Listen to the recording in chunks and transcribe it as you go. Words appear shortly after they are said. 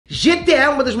GTA é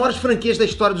uma das maiores franquias da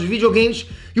história dos videogames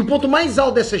e o ponto mais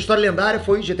alto dessa história lendária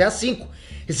foi GTA V.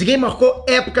 Esse game marcou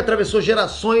época, atravessou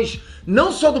gerações,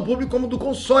 não só do público como do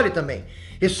console também.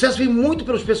 Esse sucesso veio muito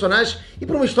pelos personagens e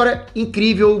por uma história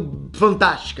incrível,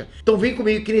 fantástica. Então vem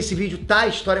comigo que nesse vídeo tá a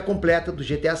história completa do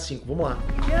GTA V. Vamos lá.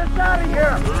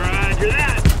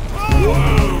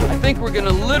 I think we're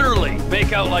gonna literally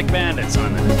make out like bandits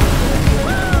on this.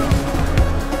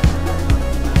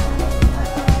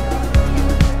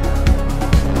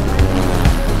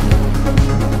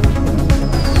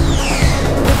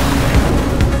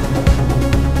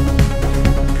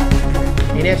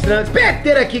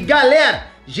 Peter aqui, galera,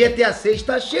 GTA 6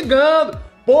 tá chegando,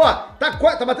 pô,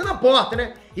 tá batendo a porta,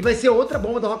 né? E vai ser outra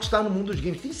bomba da Rockstar no mundo dos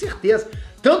games, tenho certeza.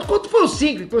 Tanto quanto foi o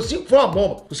 5, porque o 5 foi uma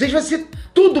bomba. O 6 vai ser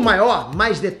tudo maior,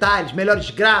 mais detalhes, melhores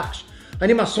gráficos,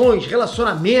 animações,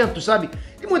 relacionamentos, sabe?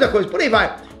 E muita coisa, por aí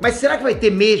vai. Mas será que vai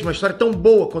ter mesmo uma história tão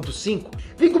boa quanto o 5?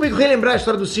 Vem comigo relembrar a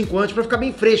história do 5 antes pra ficar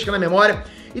bem fresca na memória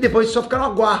e depois só ficar no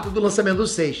aguardo do lançamento do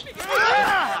 6.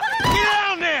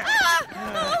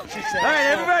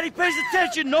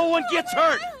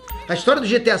 A história do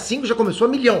GTA V já começou a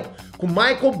milhão, com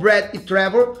Michael, Brad e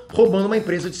Trevor roubando uma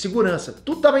empresa de segurança.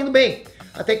 Tudo tava indo bem,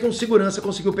 até que um segurança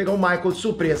conseguiu pegar o Michael de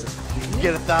surpresa.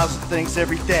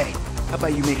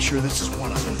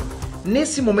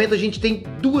 Nesse momento a gente tem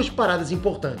duas paradas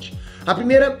importantes. A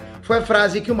primeira foi a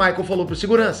frase que o Michael falou pro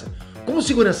segurança. Como o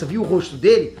segurança viu o rosto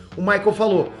dele, o Michael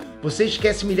falou: "Você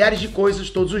esquece milhares de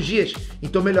coisas todos os dias,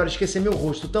 então melhor esquecer meu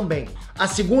rosto também." A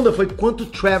segunda foi quanto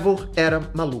Trevor era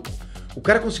maluco. O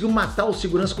cara conseguiu matar o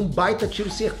segurança com um baita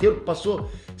tiro certeiro que passou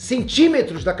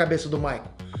centímetros da cabeça do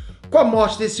Michael. Com a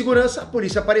morte desse segurança, a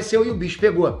polícia apareceu e o bicho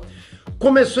pegou.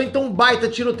 Começou então um baita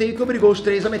tiroteio que obrigou os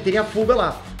três a meterem a fuga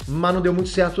lá, mas não deu muito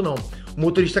certo não. O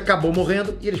motorista acabou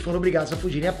morrendo e eles foram obrigados a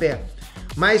fugirem a pé.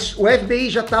 Mas o FBI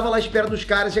já estava lá à espera dos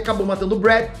caras e acabou matando o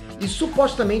Brad e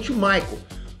supostamente o Michael,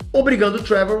 obrigando o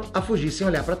Trevor a fugir sem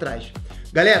olhar para trás.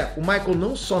 Galera, o Michael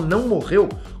não só não morreu,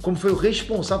 como foi o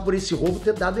responsável por esse roubo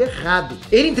ter dado errado.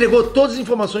 Ele entregou todas as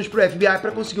informações pro FBI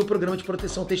para conseguir o programa de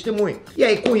proteção testemunha. E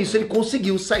aí, com isso, ele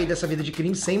conseguiu sair dessa vida de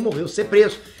crime sem morrer ou ser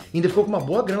preso. Ainda ficou com uma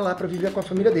boa grana lá para viver com a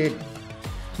família dele.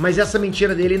 Mas essa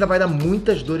mentira dele ainda vai dar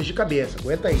muitas dores de cabeça.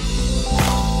 Aguenta aí.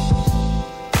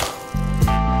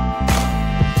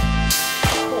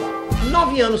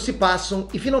 9 anos se passam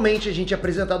e finalmente a gente é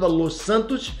apresentado a Los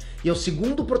Santos e é o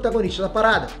segundo protagonista da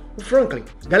parada, o Franklin.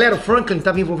 Galera, o Franklin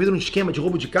estava envolvido num esquema de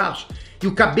roubo de carros e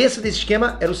o cabeça desse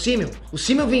esquema era o Simeon. O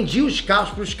Simeon vendia os carros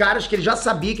para os caras que ele já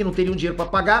sabia que não teriam dinheiro para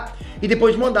pagar e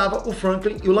depois mandava o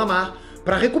Franklin e o Lamar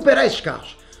para recuperar esses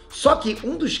carros. Só que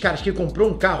um dos caras que comprou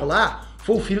um carro lá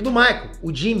foi o filho do Michael,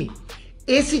 o Jimmy.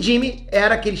 Esse Jimmy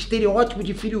era aquele estereótipo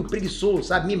de filho preguiçoso,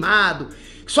 sabe, mimado,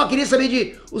 que só queria saber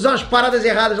de usar umas paradas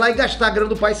erradas lá e gastar a grana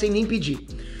do pai sem nem pedir.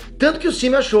 Tanto que o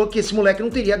Simeon achou que esse moleque não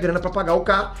teria grana pra pagar o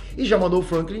carro e já mandou o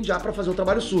Franklin já pra fazer o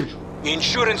trabalho sujo.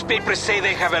 Insurance papers say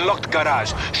they have a locked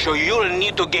garage, so you'll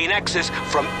need to gain access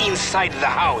from inside the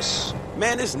house.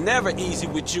 Man, it's never easy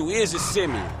with you, is it,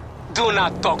 Simeon? Do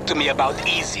not talk to me about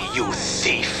easy, you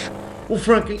thief. O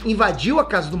Franklin invadiu a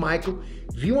casa do Michael,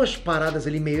 viu umas paradas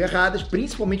ali meio erradas,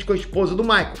 principalmente com a esposa do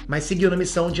Michael, mas seguiu na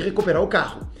missão de recuperar o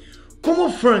carro. Como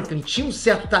o Franklin tinha um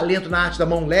certo talento na arte da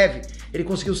mão leve, ele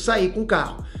conseguiu sair com o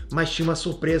carro, mas tinha uma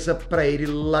surpresa para ele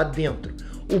lá dentro.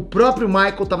 O próprio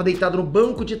Michael estava deitado no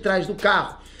banco de trás do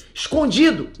carro,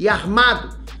 escondido e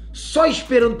armado, só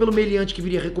esperando pelo meliante que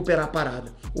viria recuperar a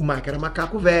parada. O Michael era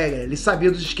macaco velho, ele sabia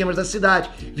dos esquemas da cidade,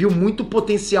 viu muito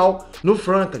potencial no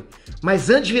Franklin. Mas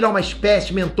antes de virar uma espécie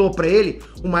de mentor para ele,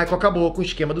 o Michael acabou com o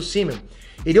esquema do Simeon.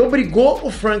 Ele obrigou o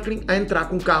Franklin a entrar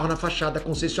com o carro na fachada da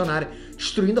concessionária,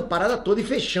 destruindo a parada toda e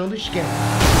fechando o esquema.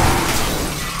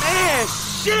 Man,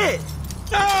 shit!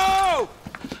 No!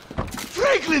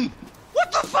 Franklin!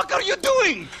 What the fuck are you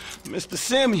doing? Mr.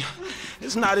 Simeon,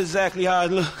 it's not exactly how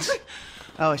it looks.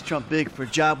 I always trump big for a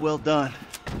job well done.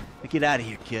 Now get out of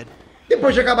here, kid.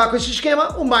 Depois de acabar com esse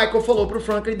esquema, o Michael falou pro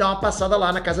Franklin dar uma passada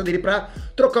lá na casa dele pra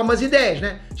trocar umas ideias,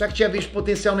 né? Já que tinha visto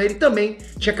potencial nele, também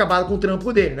tinha acabado com o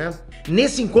trampo dele, né?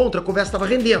 Nesse encontro, a conversa estava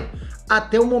rendendo,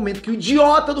 até o momento que o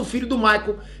idiota do filho do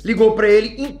Michael ligou pra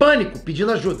ele em pânico,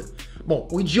 pedindo ajuda. Bom,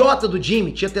 o idiota do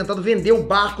Jimmy tinha tentado vender o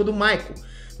barco do Michael,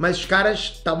 mas os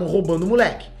caras estavam roubando o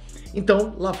moleque.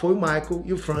 Então, lá foi o Michael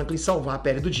e o Franklin salvar a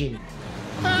pele do Jimmy.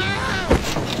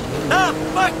 The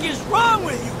fuck is wrong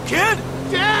with you, kid?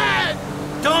 Dad!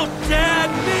 Don't dad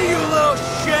me, you little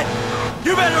shit!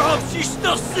 You better hope she's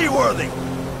still seaworthy!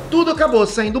 Tudo acabou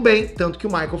saindo bem, tanto que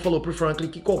o Michael falou pro Franklin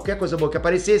que qualquer coisa boa que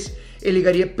aparecesse, ele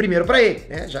ligaria primeiro pra ele,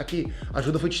 né? Já que a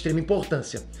ajuda foi de extrema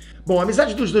importância. Bom, a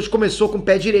amizade dos dois começou com o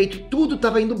pé direito, tudo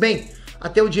tava indo bem.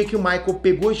 até o dia que o Michael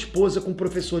pegou a esposa com o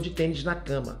professor de tênis na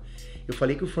cama. Eu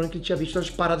falei que o Franklin tinha visto as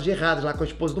paradas erradas lá com a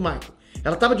esposa do Michael.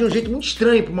 Ela tava de um jeito muito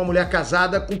estranho para uma mulher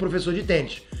casada com um professor de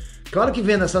tênis. Claro que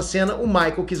vendo essa cena, o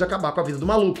Michael quis acabar com a vida do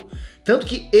maluco. Tanto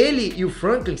que ele e o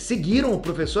Franklin seguiram o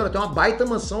professor até uma baita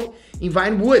mansão em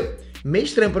Vinewood. Meio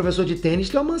estranho o professor de tênis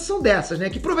ter uma mansão dessas, né?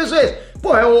 Que professor é esse?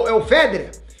 Pô, é o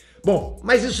Federer? Bom,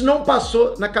 mas isso não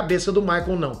passou na cabeça do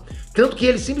Michael, não. Tanto que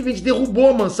ele simplesmente derrubou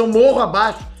a mansão morro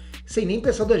abaixo, sem nem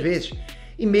pensar duas vezes.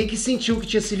 E meio que sentiu que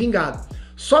tinha se vingado.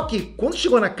 Só que, quando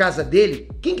chegou na casa dele,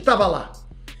 quem que tava lá?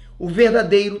 O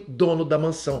verdadeiro dono da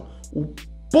mansão. O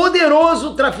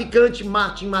poderoso traficante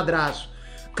Martin Madrazo.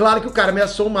 Claro que o cara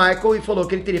ameaçou o Michael e falou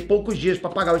que ele teria poucos dias para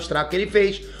pagar o estrago que ele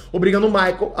fez, obrigando o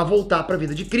Michael a voltar para a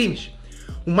vida de crimes.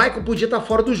 O Michael podia estar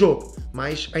fora do jogo,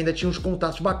 mas ainda tinha uns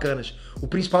contatos bacanas. O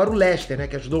principal era o Lester, né,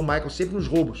 que ajudou o Michael sempre nos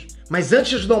roubos. Mas antes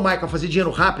de ajudar o Michael a fazer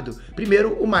dinheiro rápido,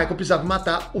 primeiro o Michael precisava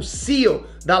matar o CEO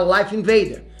da Life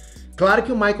Invader. Claro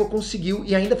que o Michael conseguiu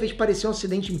e ainda fez parecer um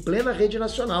acidente em plena rede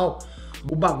nacional.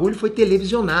 O bagulho foi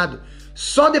televisionado.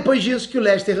 Só depois disso que o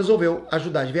Lester resolveu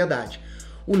ajudar de verdade.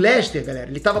 O Lester, galera,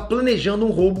 ele estava planejando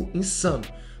um roubo insano.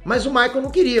 Mas o Michael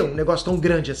não queria um negócio tão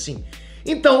grande assim.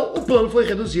 Então, o plano foi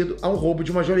reduzido a um roubo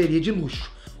de uma joalheria de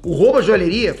luxo. O roubo à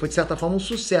joalheria foi, de certa forma, um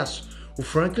sucesso. O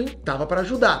Franklin estava para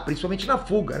ajudar, principalmente na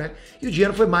fuga, né? E o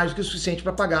dinheiro foi mais do que o suficiente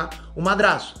para pagar o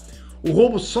madraço. O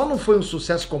roubo só não foi um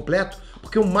sucesso completo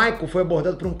porque o Michael foi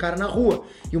abordado por um cara na rua.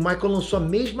 E o Michael lançou a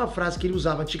mesma frase que ele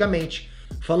usava antigamente,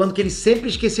 falando que ele sempre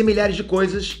esquecia milhares de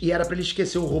coisas e era para ele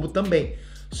esquecer o roubo também.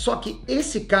 Só que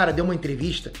esse cara deu uma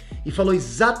entrevista e falou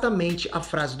exatamente a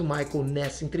frase do Michael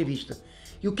nessa entrevista.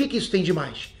 E o que isso tem de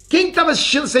mais? Quem estava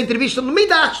assistindo essa entrevista no meio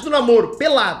da arte do namoro,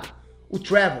 pelado? O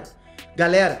Trevor.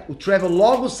 Galera, o Trevor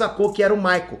logo sacou que era o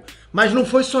Michael. Mas não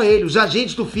foi só ele, os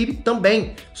agentes do FIB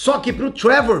também. Só que pro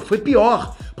Trevor foi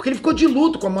pior, porque ele ficou de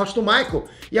luto com a morte do Michael.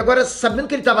 E agora, sabendo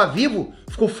que ele estava vivo,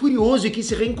 ficou furioso e quis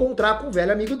se reencontrar com o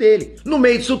velho amigo dele. No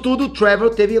meio disso tudo, o Trevor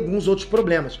teve alguns outros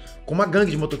problemas, como a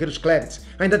gangue de motoqueiros Klebs.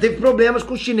 Ainda teve problemas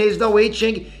com os chineses da Wei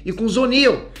Cheng e com os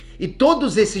O'Neill. E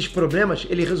todos esses problemas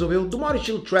ele resolveu do maior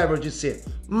estilo Trevor de ser,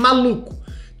 maluco.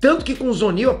 Tanto que com os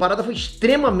O'Neill a parada foi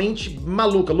extremamente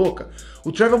maluca, louca.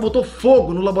 O Trevor botou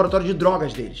fogo no laboratório de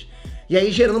drogas deles. E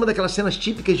aí gerando uma daquelas cenas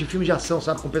típicas de filme de ação,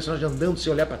 sabe? Com o personagem andando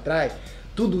sem olhar pra trás,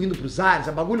 tudo indo pros ares,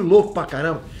 é bagulho louco pra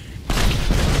caramba.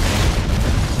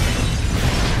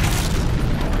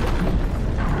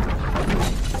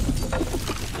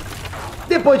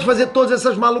 Depois de fazer todas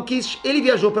essas maluquices, ele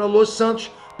viajou para Los Santos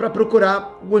para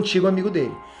procurar o antigo amigo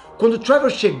dele. Quando o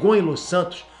Trevor chegou em Los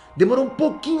Santos, demorou um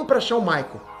pouquinho para achar o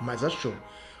Michael, mas achou.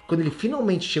 Quando ele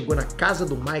finalmente chegou na casa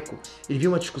do Michael, ele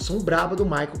viu uma discussão braba do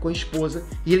Michael com a esposa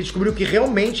e ele descobriu que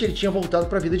realmente ele tinha voltado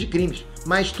para a vida de crimes.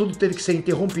 Mas tudo teve que ser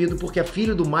interrompido porque a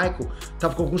filha do Michael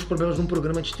estava com alguns problemas num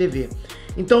programa de TV.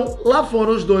 Então lá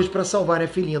foram os dois para salvarem a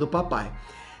filhinha do papai.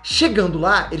 Chegando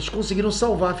lá, eles conseguiram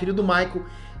salvar a filha do Michael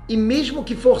e mesmo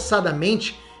que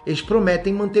forçadamente, eles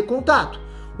prometem manter contato.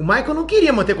 O Michael não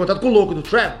queria manter contato com o louco do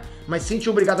Trevor, mas se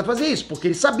sentiu obrigado a fazer isso, porque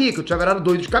ele sabia que o Trevor era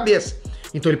doido de cabeça.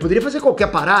 Então ele poderia fazer qualquer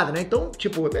parada, né? Então,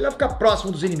 tipo, é melhor ficar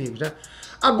próximo dos inimigos, né?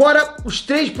 Agora, os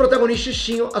três protagonistas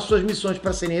tinham as suas missões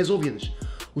para serem resolvidas.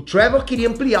 O Trevor queria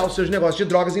ampliar os seus negócios de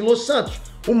drogas em Los Santos.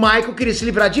 O Michael queria se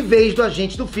livrar de vez do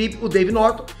agente do FIB, o Dave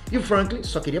Norton, e o Franklin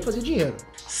só queria fazer dinheiro.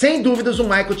 Sem dúvidas, o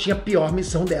Michael tinha a pior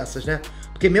missão dessas, né?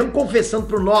 Porque mesmo confessando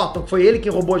pro Norton que foi ele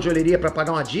quem roubou a joalheria para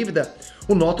pagar uma dívida,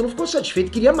 o Norton não ficou satisfeito e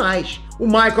queria mais. O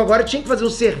Michael agora tinha que fazer um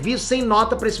serviço sem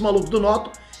nota para esse maluco do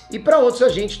Norton e para outros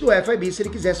agentes do FIB se ele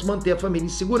quisesse manter a família em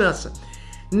segurança.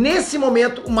 Nesse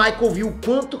momento, o Michael viu o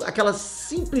quanto aquela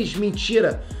simples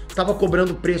mentira estava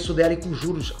cobrando o preço dela e com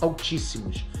juros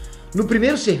altíssimos. No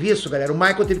primeiro serviço, galera, o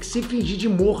Michael teve que se fingir de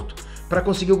morto para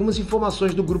conseguir algumas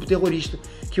informações do grupo terrorista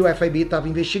que o FIB estava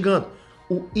investigando,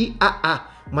 o IAA,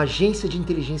 uma agência de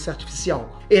inteligência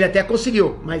artificial. Ele até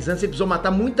conseguiu, mas antes ele precisou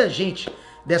matar muita gente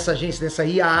dessa agência, dessa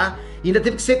IAA, e ainda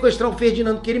teve que sequestrar o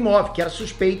Ferdinando Kerimov, que era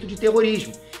suspeito de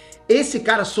terrorismo. Esse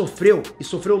cara sofreu, e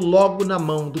sofreu logo na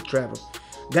mão do Trevor.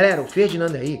 Galera, o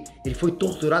Ferdinando aí, ele foi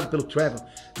torturado pelo Trevor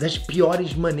das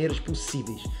piores maneiras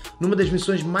possíveis. Numa das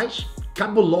missões mais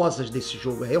cabulosas desse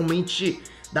jogo, realmente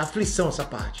dá aflição essa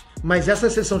parte. Mas essa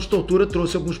sessão de tortura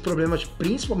trouxe alguns problemas,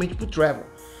 principalmente pro Trevor.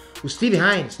 O Steve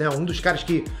Hines, né, um dos caras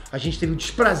que a gente teve o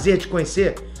desprazer de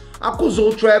conhecer, acusou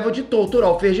o Trevor de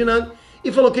torturar o Ferdinando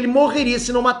e falou que ele morreria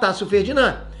se não matasse o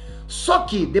Ferdinando. Só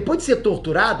que, depois de ser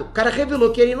torturado, o cara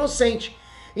revelou que era inocente.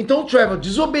 Então o Trevor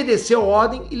desobedeceu a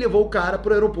ordem e levou o cara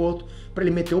pro aeroporto para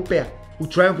ele meter o pé. O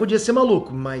Trevor podia ser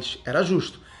maluco, mas era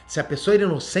justo. Se a pessoa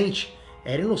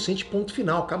era inocente ponto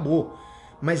final, acabou.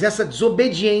 Mas essa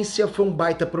desobediência foi um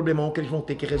baita problemão que eles vão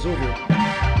ter que resolver.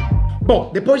 Bom,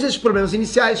 depois desses problemas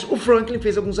iniciais, o Franklin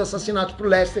fez alguns assassinatos pro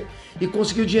Lester e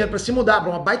conseguiu dinheiro para se mudar para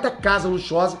uma baita casa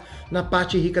luxuosa na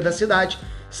parte rica da cidade,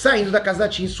 saindo da casa da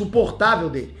tia insuportável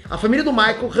dele. A família do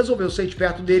Michael resolveu sair de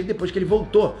perto dele depois que ele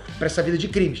voltou para essa vida de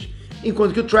crimes,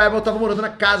 enquanto que o Trevor estava morando na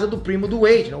casa do primo do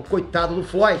Wade, né, o coitado do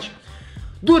Floyd.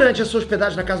 Durante a sua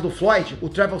hospedagem na casa do Floyd, o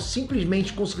Trevor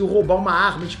simplesmente conseguiu roubar uma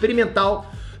arma experimental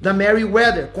da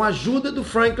Merriweather com a ajuda do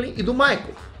Franklin e do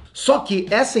Michael. Só que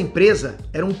essa empresa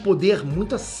era um poder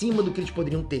muito acima do que eles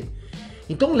poderiam ter.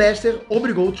 Então Lester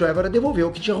obrigou o Trevor a devolver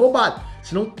o que tinha roubado,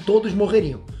 senão todos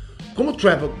morreriam. Como o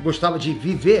Trevor gostava de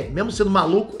viver, mesmo sendo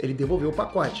maluco, ele devolveu o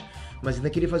pacote, mas ainda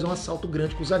queria fazer um assalto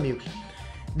grande com os amigos.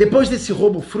 Depois desse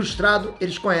roubo frustrado,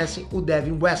 eles conhecem o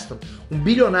Devin Weston, um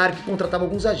bilionário que contratava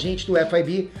alguns agentes do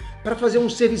FBI para fazer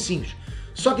uns servicinhos.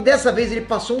 Só que dessa vez ele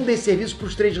passou um desses serviços para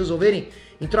os três resolverem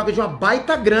em troca de uma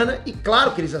baita grana e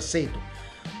claro que eles aceitam.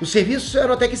 Os serviços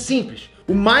eram até que simples.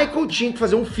 O Michael tinha que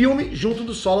fazer um filme junto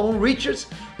do Solomon Richards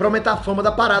para aumentar a fama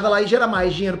da parada lá e gerar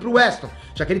mais dinheiro pro Weston,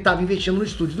 já que ele estava investindo no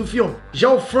estúdio do filme. Já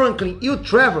o Franklin e o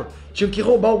Trevor tinham que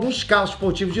roubar alguns carros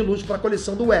esportivos de luxo para a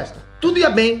coleção do Weston. Tudo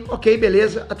ia bem, ok,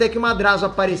 beleza, até que o Madrazo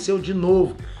apareceu de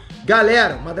novo.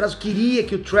 Galera, o Madrazo queria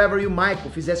que o Trevor e o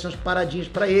Michael fizessem umas paradinhas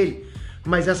para ele,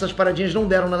 mas essas paradinhas não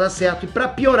deram nada certo e para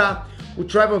piorar, o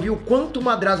Trevor viu o quanto o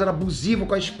Madrazo era abusivo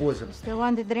com a esposa.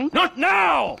 Not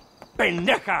now!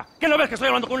 Pendeja! Que não vê que estou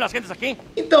falando com as gentes aqui?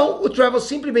 Então, o Trevor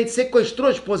simplesmente sequestrou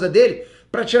a esposa dele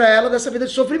para tirar ela dessa vida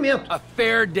de sofrimento. A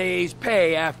fair day's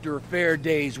pay after a fair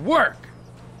day's work.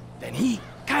 Then he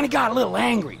kind of got a little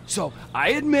angry. So,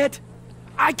 I admit,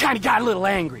 I kind of got a little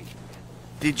angry.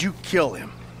 Did you kill him?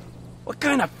 What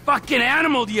kind of fucking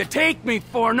animal do you take me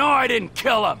for? No, I didn't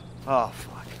kill him. Oh,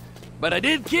 fuck. But I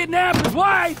did kidnap his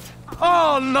wife.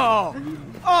 Oh, no!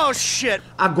 Oh, shit!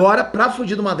 Agora, pra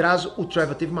fugir do Madrazo, o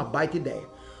Trevor teve uma baita ideia.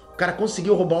 O cara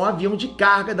conseguiu roubar um avião de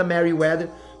carga da Merriweather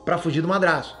pra fugir do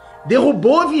Madrazo.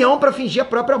 Derrubou o avião pra fingir a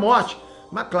própria morte.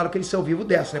 Mas claro que ele saiu vivo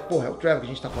dessa, né? Porra, é o Trevor que a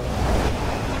gente tá falando.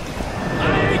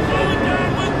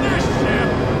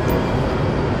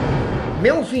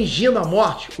 Mesmo fingindo a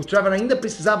morte, o Trevor ainda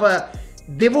precisava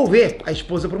devolver a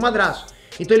esposa pro Madrazo.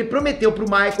 Então ele prometeu pro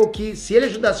Michael que se ele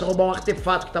ajudasse a roubar um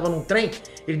artefato que tava num trem,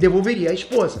 ele devolveria a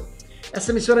esposa.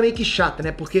 Essa missão era meio que chata,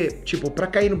 né? Porque, tipo, pra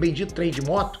cair no bendito trem de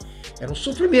moto, era um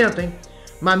sofrimento, hein?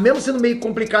 Mas mesmo sendo meio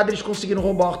complicado, eles conseguiram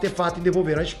roubar o artefato e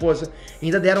devolveram a esposa. E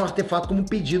ainda deram o artefato como um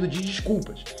pedido de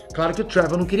desculpas. Claro que o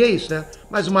Trevor não queria isso, né?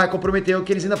 Mas o Michael prometeu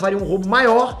que eles ainda fariam um roubo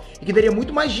maior e que daria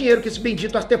muito mais dinheiro que esse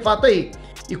bendito artefato aí.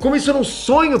 E como isso era um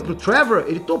sonho pro Trevor,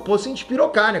 ele topou sem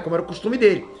despirocar, né? Como era o costume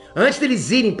dele. Antes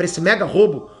deles irem pra esse mega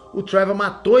roubo, o Trevor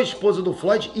matou a esposa do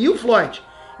Floyd e o Floyd.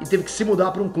 E teve que se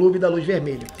mudar para um clube da luz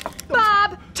vermelha.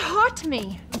 Bob taught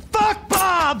me. Fuck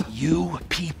Bob! You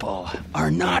people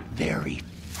are not very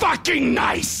fucking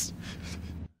nice!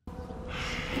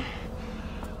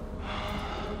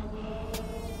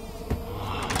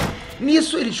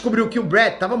 Nisso, ele descobriu que o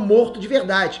Brad estava morto de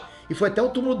verdade e foi até o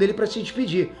túmulo dele para se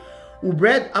despedir. O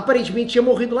Brad aparentemente tinha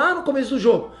morrido lá no começo do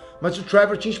jogo, mas o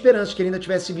Trevor tinha esperança de que ele ainda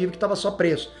estivesse vivo e que estava só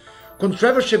preso. Quando o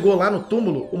Trevor chegou lá no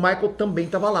túmulo, o Michael também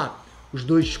estava lá. Os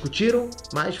dois discutiram,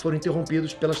 mas foram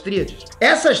interrompidos pelas tríades.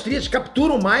 Essas tríades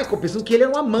capturam o Michael pensando que ele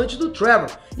era um amante do Trevor.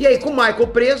 E aí, com o Michael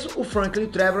preso, o Franklin e o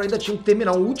Trevor ainda tinham que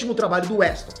terminar o último trabalho do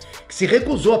Weston, que se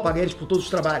recusou a pagar eles por todos os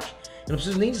trabalhos. Eu não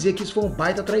preciso nem dizer que isso foi uma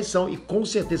baita traição e com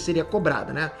certeza seria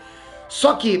cobrada, né?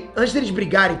 Só que, antes deles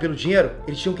brigarem pelo dinheiro,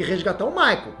 eles tinham que resgatar o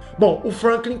Michael. Bom, o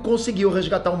Franklin conseguiu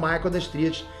resgatar o Michael das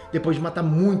tríades depois de matar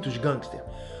muitos gangsters.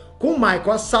 Com o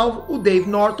Michael a salvo, o Dave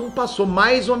Norton passou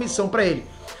mais uma missão para ele.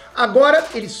 Agora,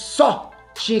 ele só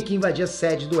tinha que invadir a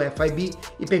sede do FBI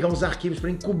e pegar uns arquivos para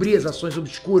encobrir as ações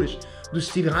obscuras do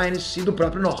Steve Hines e do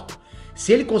próprio Norton.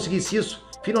 Se ele conseguisse isso,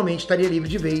 finalmente estaria livre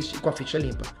de vez e com a ficha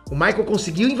limpa. O Michael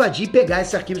conseguiu invadir e pegar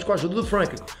esses arquivos com a ajuda do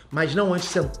Franklin, mas não antes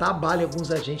de sentar a bala em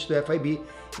alguns agentes do FBI,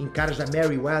 em caras da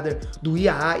Merriweather, do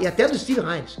IAA e até do Steve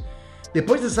Hines.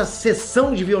 Depois dessa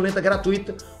sessão de violência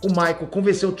gratuita, o Michael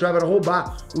convenceu o Trevor a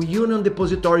roubar o Union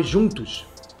Depository juntos.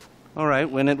 All right,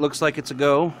 when it looks like it's a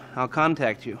go, I'll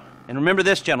contact you. And remember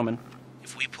this, gentlemen.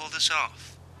 If we pull this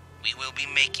off, we will be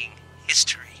making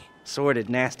history. Sordid,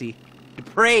 nasty,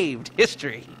 depraved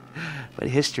history. But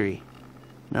history,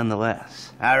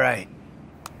 nonetheless. All right.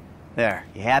 There,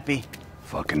 you happy?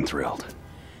 Fucking thrilled.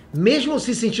 Mesmo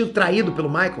se sentindo traído pelo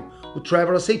Michael, o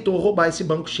Trevor aceitou roubar esse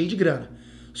banco cheio de grana.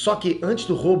 Só que, antes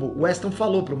do roubo, o Weston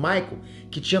falou pro Michael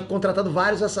que tinha contratado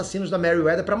vários assassinos da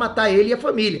Merriweather para matar ele e a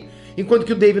família, enquanto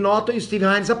que o Dave Norton e o Steve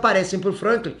Hines aparecem pro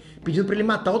Franklin pedindo para ele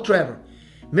matar o Trevor.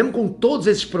 Mesmo com todos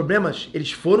esses problemas,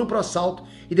 eles foram pro assalto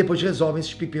e depois resolvem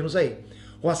esses pepinos aí.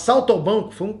 O assalto ao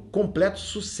banco foi um completo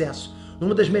sucesso,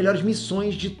 numa das melhores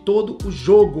missões de todo o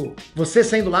jogo. Você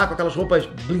saindo lá com aquelas roupas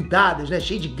blindadas, né,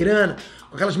 cheio de grana,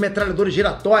 com aquelas metralhadoras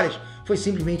giratórias, foi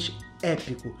simplesmente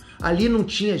épico. Ali não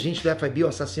tinha gente do FBI ou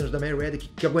assassinos da Mary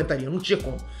que aguentariam, não tinha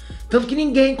como. Tanto que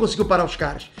ninguém conseguiu parar os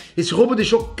caras. Esse roubo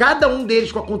deixou cada um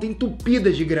deles com a conta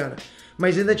entupida de grana,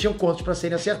 mas ainda tinham contos para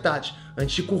serem acertados,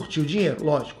 antes de curtir o dinheiro,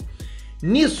 lógico.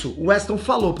 Nisso, o Weston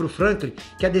falou pro Franklin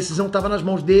que a decisão estava nas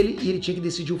mãos dele e ele tinha que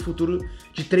decidir o futuro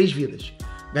de 3 vidas.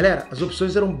 Galera, as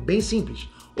opções eram bem simples.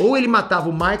 Ou ele matava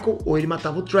o Michael ou ele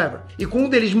matava o Trevor. E com um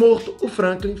deles morto, o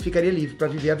Franklin ficaria livre para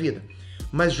viver a vida.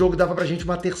 Mas o jogo dava pra gente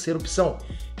uma terceira opção,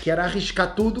 que era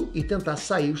arriscar tudo e tentar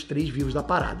sair os 3 vivos da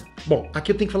parada. Bom,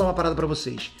 aqui eu tenho que falar uma parada pra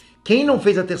vocês. Quem não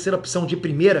fez a terceira opção de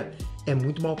primeira é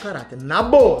muito mau caráter. Na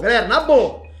boa, galera, na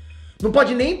boa. Não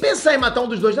pode nem pensar em matar um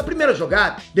dos dois na primeira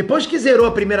jogada. Depois que zerou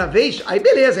a primeira vez, aí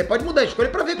beleza, aí pode mudar a escolha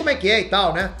pra ver como é que é e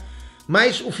tal, né?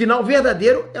 Mas o final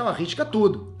verdadeiro é o arrisca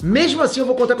tudo. Mesmo assim, eu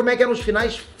vou contar como é que eram os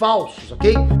finais falsos,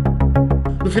 ok?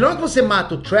 No final que você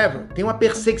mata o Trevor, tem uma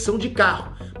perseguição de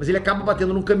carro, mas ele acaba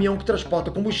batendo num caminhão que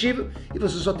transporta combustível e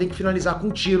você só tem que finalizar com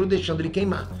um tiro, deixando ele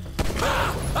queimar.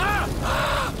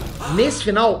 Nesse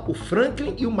final, o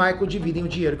Franklin e o Michael dividem o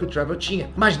dinheiro que o Trevor tinha,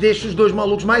 mas deixa os 2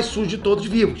 malucos mais sujos de todos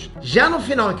vivos. Já no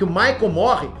final em que o Michael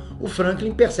morre, o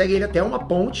Franklin persegue ele até uma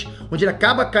ponte, onde ele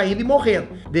acaba caindo e morrendo,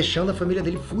 deixando a família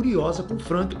dele furiosa com o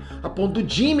Franklin, a ponto do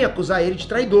Jimmy acusar ele de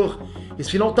traidor.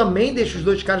 Esse final também deixa os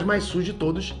 2 caras mais sujos de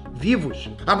todos vivos.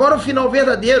 Agora o final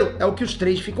verdadeiro é o que os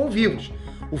 3 ficam vivos.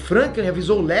 O Franklin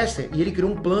avisou o Lester e ele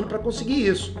criou um plano para conseguir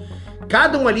isso.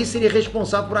 Cada um ali seria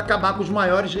responsável por acabar com os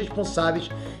maiores responsáveis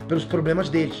pelos problemas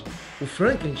deles. O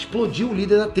Franklin explodiu o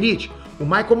líder da tríade. O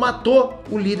Michael matou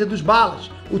o líder dos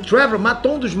balas. O Trevor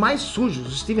matou um dos mais sujos,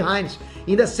 o Steve Hines,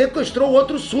 e ainda sequestrou o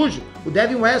outro sujo, o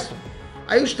Devin Weston.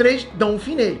 Aí os 3 dão um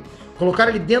fim nele. Colocaram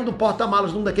ele dentro do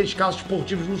porta-malas de um daqueles carros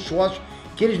esportivos luxuosos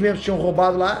que eles mesmos tinham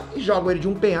roubado lá e jogam ele de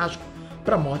um penhasco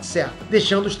para a morte certa,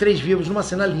 deixando os 3 vivos numa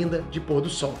cena linda de pôr do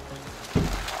sol.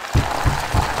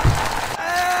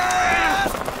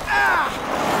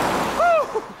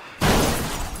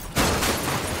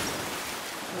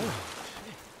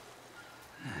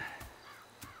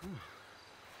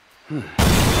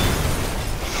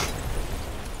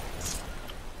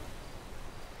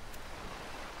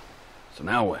 So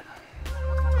now what?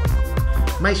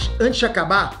 Mas antes de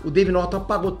acabar, o Dave Norton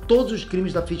apagou todos os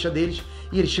crimes da ficha deles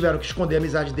e eles tiveram que esconder a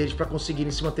amizade deles para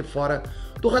conseguirem se manter fora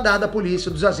do radar da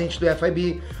polícia, dos agentes do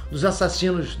FBI, dos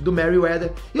assassinos do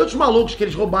Merryweather e outros malucos que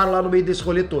eles roubaram lá no meio desse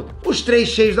rolê todo. Os 3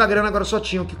 cheios da grana agora só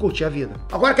tinham que curtir a vida.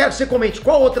 Agora quero que você comente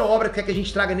qual outra obra quer que a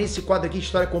gente traga nesse quadro aqui,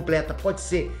 História Completa. Pode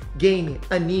ser game,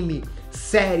 anime,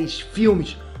 séries,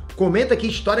 filmes. Comenta aqui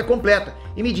História Completa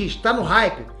e me diz, tá no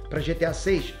hype pra GTA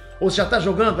 6? Ou você já tá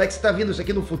jogando? Vai que você tá vendo isso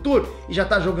aqui no futuro e já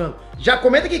tá jogando. Já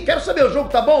comenta aqui, quero saber, o jogo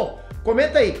tá bom?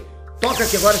 Comenta aí. Toca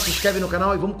aqui agora, se inscreve no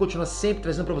canal e vamos continuar sempre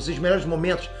trazendo pra vocês os melhores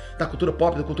momentos da cultura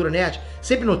pop, da cultura nerd.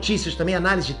 Sempre notícias também,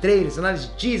 análise de trailers, análise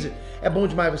de teaser. É bom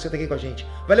demais você estar aqui com a gente.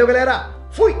 Valeu, galera.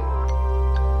 Fui!